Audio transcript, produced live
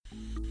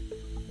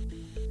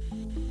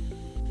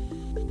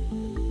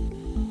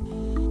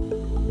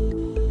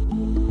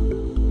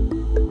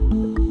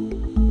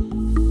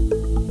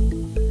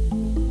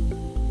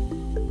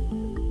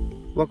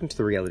Welcome to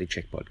the Reality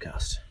Check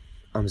podcast.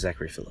 I'm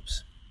Zachary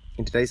Phillips.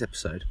 In today's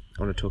episode,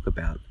 I want to talk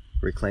about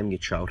reclaiming your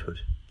childhood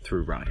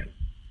through writing.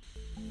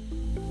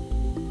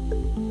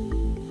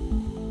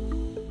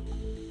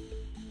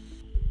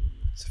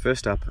 So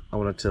first up, I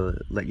wanted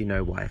to let you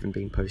know why I haven't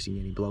been posting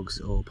any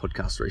blogs or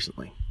podcasts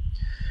recently.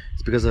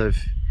 It's because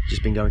I've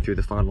just been going through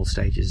the final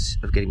stages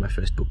of getting my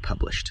first book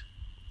published.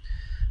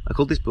 I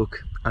called this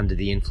book Under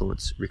the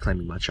Influence,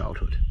 Reclaiming My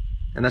Childhood.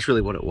 And that's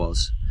really what it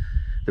was.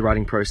 The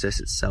writing process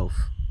itself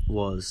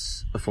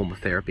was a form of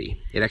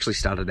therapy. It actually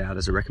started out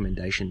as a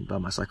recommendation by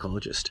my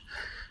psychologist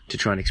to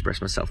try and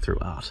express myself through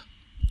art.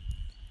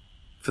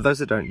 For those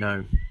that don't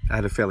know, I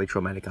had a fairly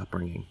traumatic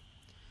upbringing.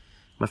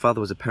 My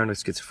father was a paranoid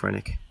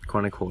schizophrenic,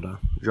 chronic hoarder,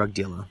 drug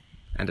dealer,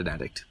 and an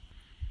addict.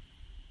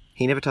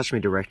 He never touched me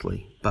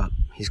directly, but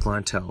his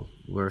clientele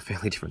were a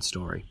fairly different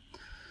story.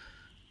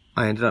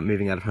 I ended up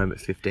moving out of home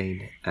at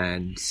 15,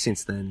 and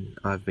since then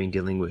I've been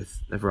dealing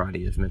with a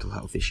variety of mental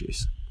health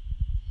issues.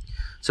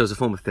 So as a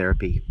form of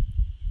therapy,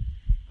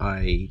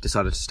 I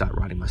decided to start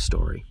writing my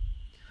story.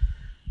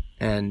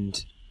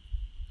 And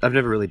I've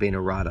never really been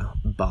a writer,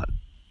 but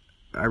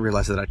I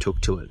realized that I took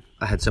to it.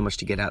 I had so much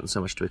to get out and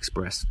so much to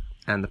express,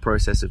 and the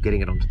process of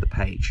getting it onto the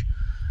page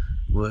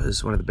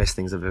was one of the best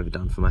things I've ever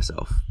done for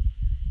myself.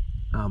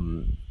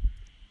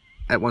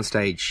 At one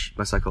stage,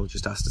 my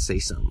psychologist asked to see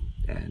some,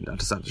 and I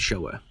decided to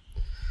show her.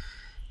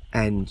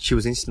 And she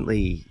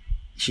instantly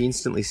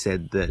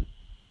said that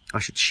I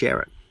should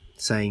share it,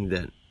 saying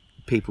that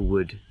people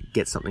would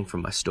get something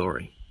from my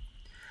story.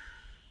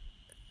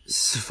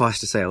 Suffice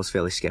to say, I was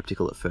fairly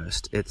skeptical at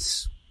first.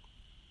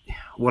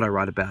 What I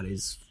write about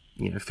is,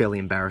 fairly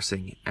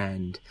embarrassing,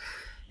 and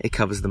it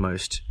covers the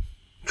most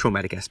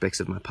traumatic aspects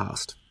of my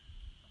past.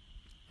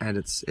 And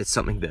it's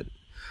something that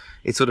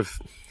it sort of,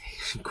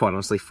 quite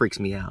honestly, freaks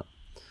me out,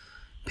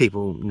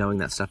 people knowing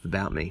that stuff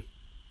about me.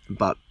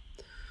 But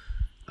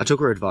I took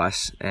her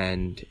advice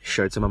and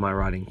showed some of my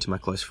writing to my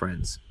close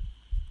friends.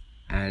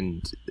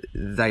 And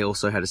they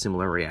also had a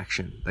similar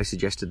reaction. They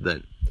suggested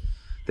that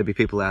there'd be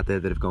people out there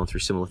that have gone through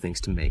similar things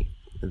to me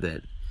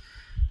that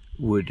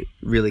would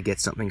really get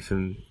something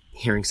from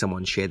hearing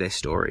someone share their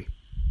story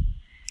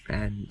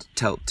and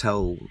tell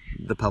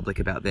the public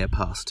about their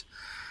past,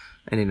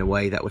 and in a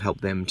way that would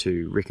help them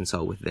to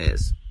reconcile with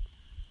theirs.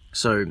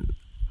 So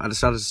I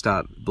decided to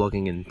start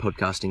blogging and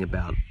podcasting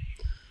about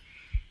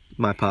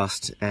my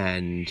past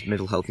and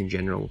mental health in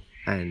general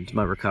and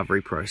my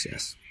recovery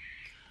process.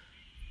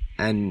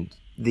 And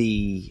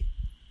the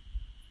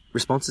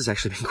response has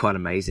actually been quite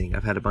amazing.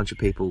 I've had a bunch of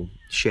people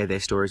share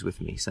their stories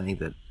with me, saying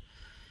that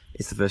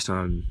it's the first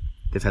time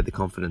they've had the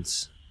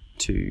confidence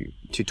to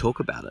talk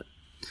about it.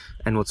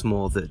 And what's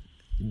more, that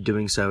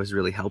doing so has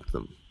really helped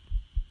them.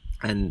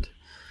 And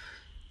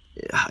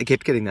I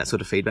kept getting that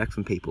sort of feedback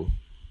from people.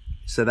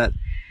 So that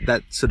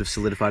sort of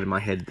solidified in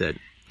my head that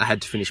I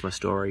had to finish my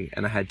story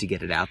and I had to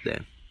get it out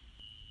there.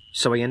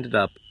 So I ended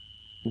up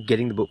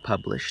getting the book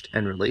published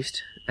and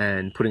released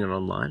and putting it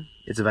online.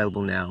 It's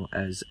available now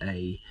as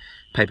a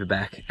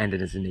paperback and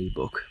as an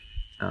ebook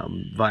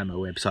via my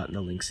website, and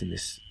the links in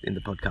the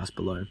podcast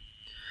below.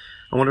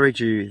 I want to read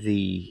you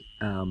the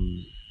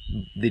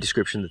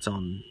description that's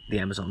on the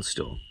Amazon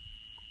store.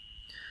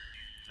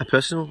 A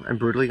personal and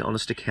brutally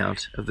honest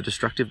account of the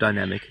destructive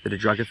dynamic that a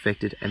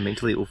drug-affected and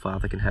mentally ill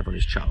father can have on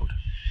his child.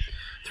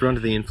 Through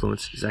Under the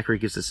Influence, Zachary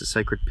gives us a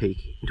sacred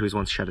peek into his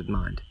once shattered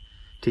mind,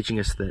 teaching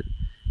us that,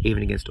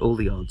 even against all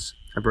the odds,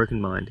 a broken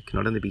mind can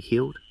not only be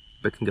healed,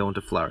 but can go on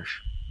to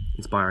flourish,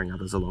 inspiring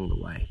others along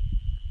the way.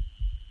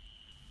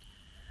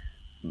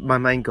 My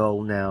main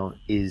goal now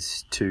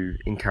is to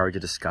encourage a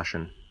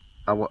discussion.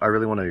 I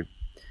really want to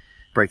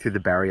break through the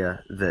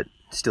barrier that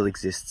still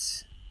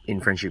exists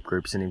in friendship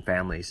groups and in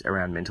families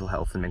around mental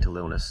health and mental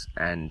illness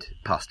and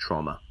past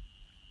trauma.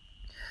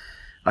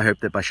 I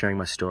hope that by sharing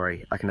my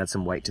story, I can add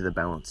some weight to the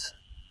balance,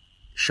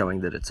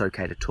 showing that it's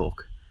okay to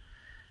talk,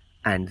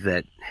 and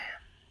that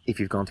if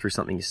you've gone through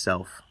something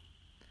yourself,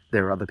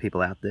 there are other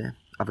people out there,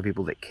 other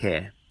people that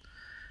care,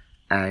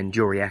 and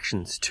your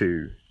reactions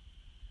to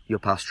your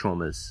past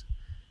traumas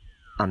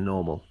are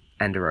normal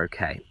and are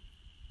okay.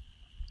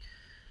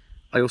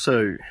 I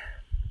also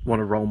want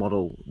to role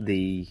model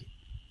the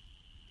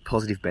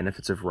positive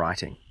benefits of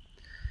writing.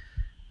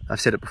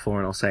 I've said it before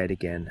and I'll say it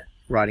again.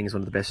 Writing is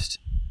one of the best,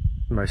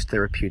 most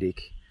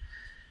therapeutic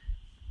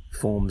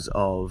forms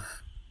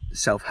of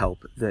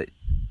self-help that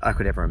I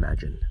could ever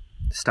imagine.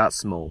 Start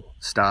small.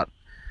 Start,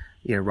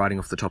 writing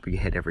off the top of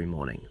your head every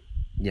morning.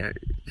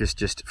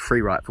 Just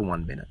free write for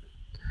 1 minute.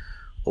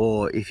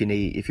 Or if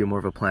you're more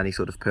of a planning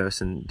sort of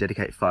person,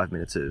 dedicate 5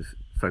 minutes of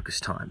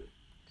focused time.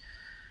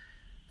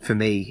 For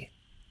me,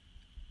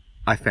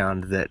 I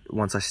found that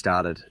once I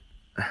started,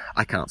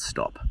 I can't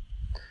stop.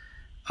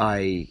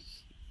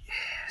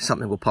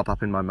 Something will pop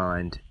up in my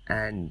mind,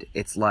 and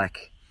it's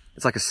like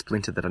a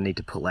splinter that I need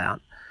to pull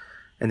out.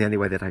 And the only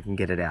way that I can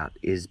get it out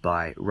is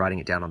by writing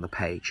it down on the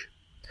page.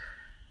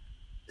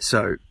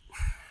 So,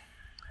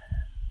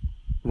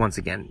 once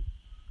again,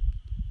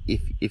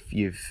 if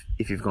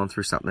you've gone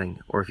through something,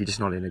 or if you're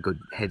just not in a good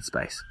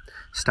headspace,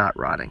 start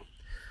writing.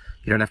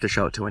 You don't have to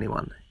show it to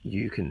anyone.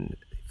 You can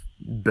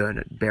burn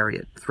it, bury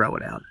it, throw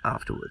it out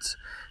afterwards.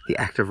 The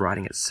act of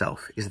writing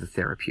itself is the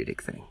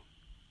therapeutic thing.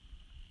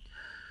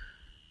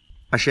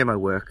 I share my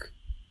work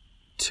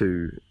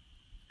to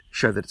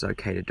show that it's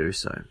okay to do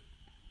so.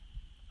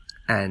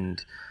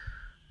 And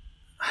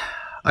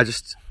I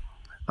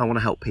want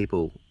to help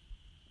people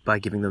by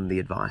giving them the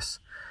advice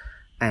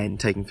and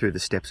taking through the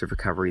steps of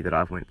recovery that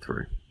I've went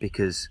through.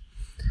 Because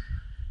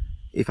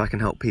if I can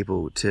help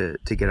people to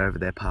get over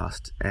their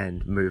past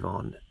and move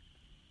on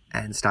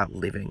and start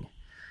living,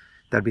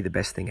 that'd be the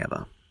best thing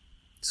ever.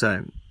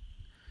 So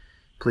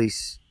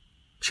please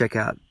check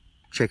out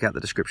the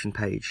description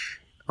page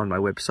on my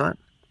website.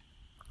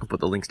 I'll put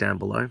the links down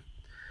below.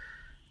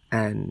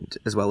 And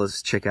as well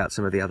as check out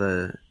some of the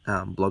other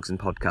blogs and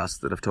podcasts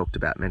that I've talked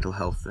about mental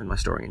health and my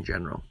story in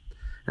general.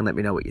 And let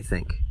me know what you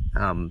think.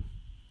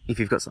 If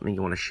you've got something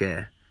you want to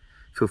share,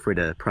 feel free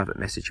to private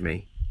message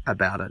me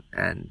about it,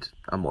 and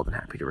I'm more than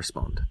happy to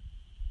respond.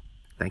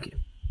 Thank you.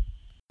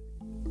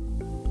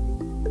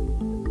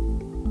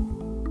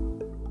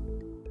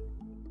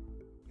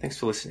 Thanks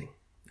for listening.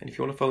 And if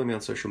you want to follow me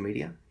on social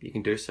media, you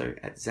can do so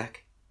at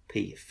Zach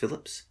P.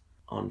 Phillips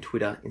on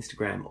Twitter,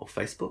 Instagram, or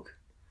Facebook.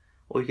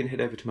 Or you can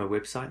head over to my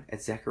website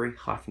at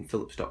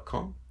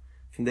zachary-phillips.com.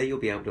 From there you'll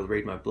be able to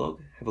read my blog,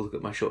 have a look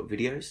at my short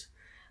videos,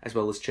 as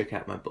well as check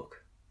out my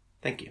book.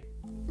 Thank you.